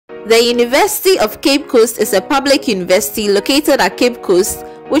The University of Cape Coast is a public university located at Cape Coast,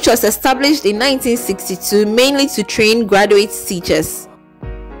 which was established in 1962 mainly to train graduate teachers.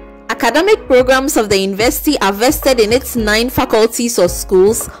 Academic programs of the university are vested in its 9 faculties or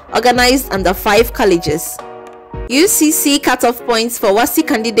schools organized under 5 colleges. UCC cutoff points for WASSCE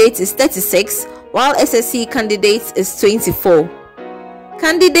candidates is 36, while SSC candidates is 24.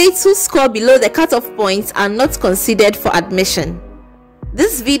 Candidates who score below the cutoff points are not considered for admission.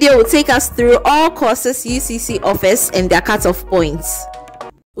 This video will take us through all courses UCC offers and their cutoff points.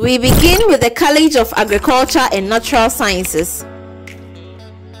 We begin with the College of Agriculture and Natural Sciences.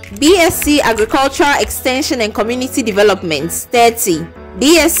 BSc Agricultural Extension and Community Development 30,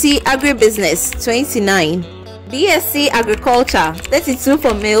 BSc Agribusiness 29, BSc Agriculture 32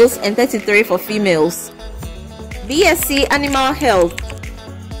 for males and 33 for females, BSc Animal Health,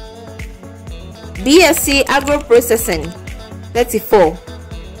 BSc Agro-Processing 34,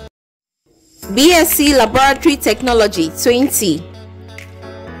 BSc Laboratory Technology 20,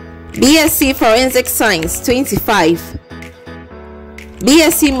 BSc Forensic Science 25,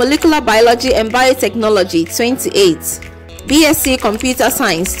 BSc Molecular Biology and Biotechnology 28, BSc Computer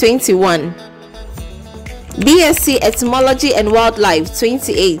Science 21, BSc Etymology and Wildlife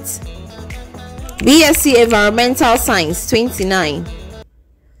 28, BSc Environmental Science 29,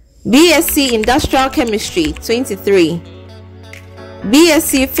 BSc Industrial Chemistry 23,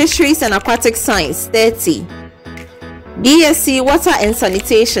 BSc Fisheries and Aquatic Science 30, BSc Water and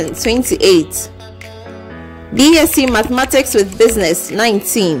Sanitation 28, BSc Mathematics with Business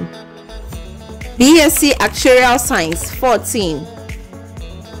 19, BSc Actuarial Science 14,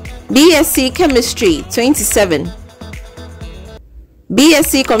 BSc Chemistry 27,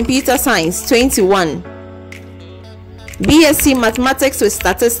 BSc Computer Science 21, BSc Mathematics with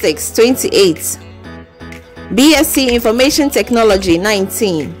Statistics 28, BSc Information Technology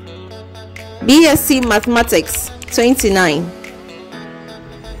 19, BSc Mathematics 29,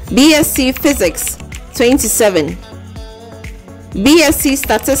 BSc Physics 27, BSc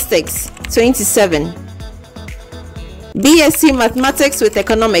Statistics 27, BSc Mathematics with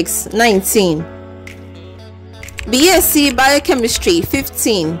Economics 19, BSc Biochemistry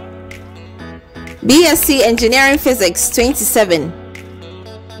 15, BSc Engineering Physics 27,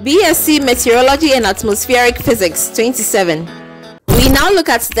 BSc Meteorology and Atmospheric Physics 27. We now look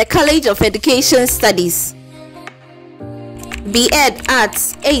at the College of Education Studies. B.Ed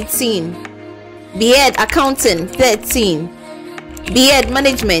Arts 18, B.Ed Accounting 13, B.Ed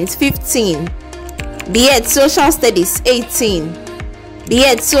Management 15, B.Ed Social Studies 18,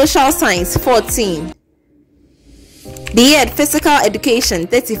 B.Ed Social Science 14, B.Ed Physical Education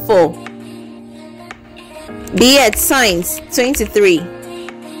 34, B.Ed Science 23,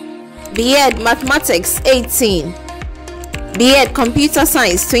 B.Ed Mathematics 18, B.Ed Computer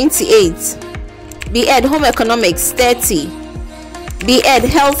Science 28, B.Ed Home Economics 30, B.Ed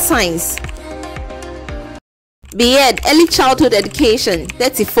Health Science, B.Ed Early Childhood Education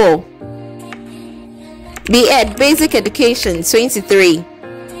 34, B.Ed Basic Education 23,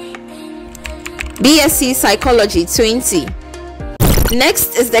 BSc Psychology 20.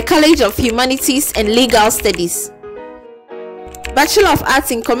 Next is the College of Humanities and Legal Studies. Bachelor of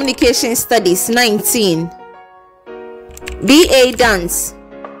Arts in Communication Studies 19, BA Dance,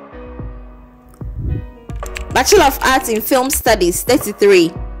 Bachelor of Arts in Film Studies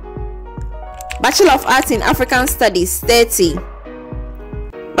 33, Bachelor of Arts in African Studies 30,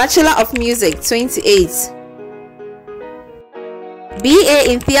 Bachelor of Music 28,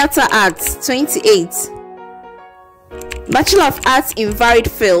 BA in Theatre Arts 28, Bachelor of Arts in Varied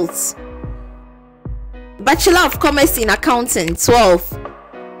Fields, Bachelor of Commerce in Accounting 12,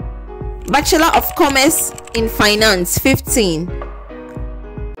 Bachelor of Commerce in Finance 15,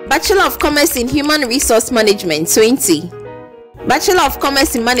 Bachelor of Commerce in Human Resource Management 20, Bachelor of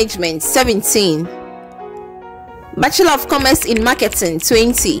Commerce in Management 17, Bachelor of Commerce in Marketing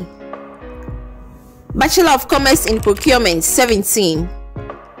 20, Bachelor of Commerce in Procurement 17,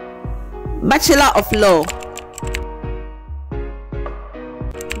 Bachelor of Law,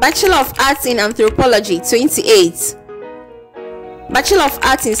 Bachelor of Arts in Anthropology 28, Bachelor of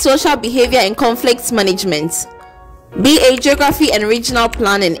Arts in Social Behavior and Conflict Management, BA Geography and Regional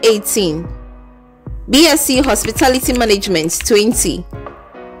Planning 18, BSc Hospitality Management 20,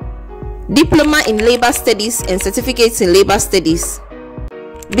 Diploma in Labor Studies and Certificates in Labor Studies,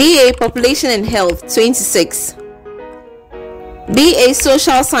 BA Population and Health 26, BA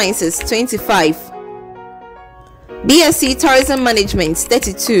Social Sciences 25, BSc Tourism Management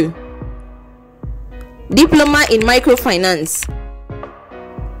 32, Diploma in Microfinance.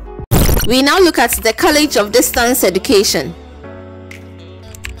 We now look at the College of Distance Education.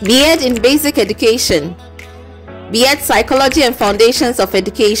 B.Ed in Basic Education, B.Ed Psychology and Foundations of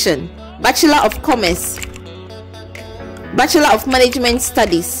Education, Bachelor of Commerce, Bachelor of Management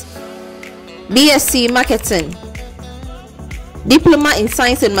Studies, BSc Marketing, Diploma in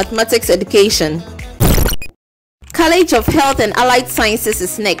Science and Mathematics Education. College of Health and Allied Sciences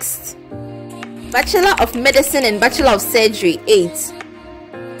is next. Bachelor of Medicine and Bachelor of Surgery 8.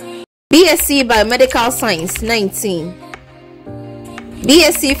 BSc Biomedical Science 19.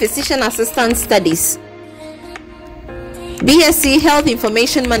 BSc Physician Assistant Studies, BSc Health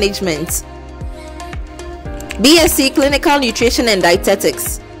Information Management, BSc Clinical Nutrition and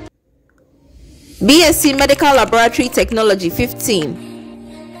Dietetics, BSc Medical Laboratory Technology 15,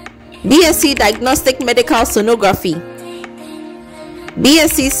 BSc Diagnostic Medical Sonography,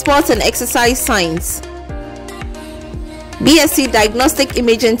 BSc Sports and Exercise Science, BSc Diagnostic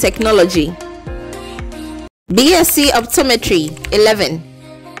Imaging Technology, BSc Optometry 11,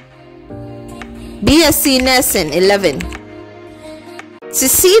 BSc Nursing 11. To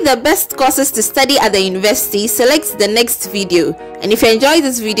see the best courses to study at the university, select the next video. And if you enjoyed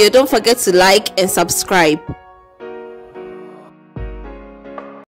this video, don't forget to like and subscribe.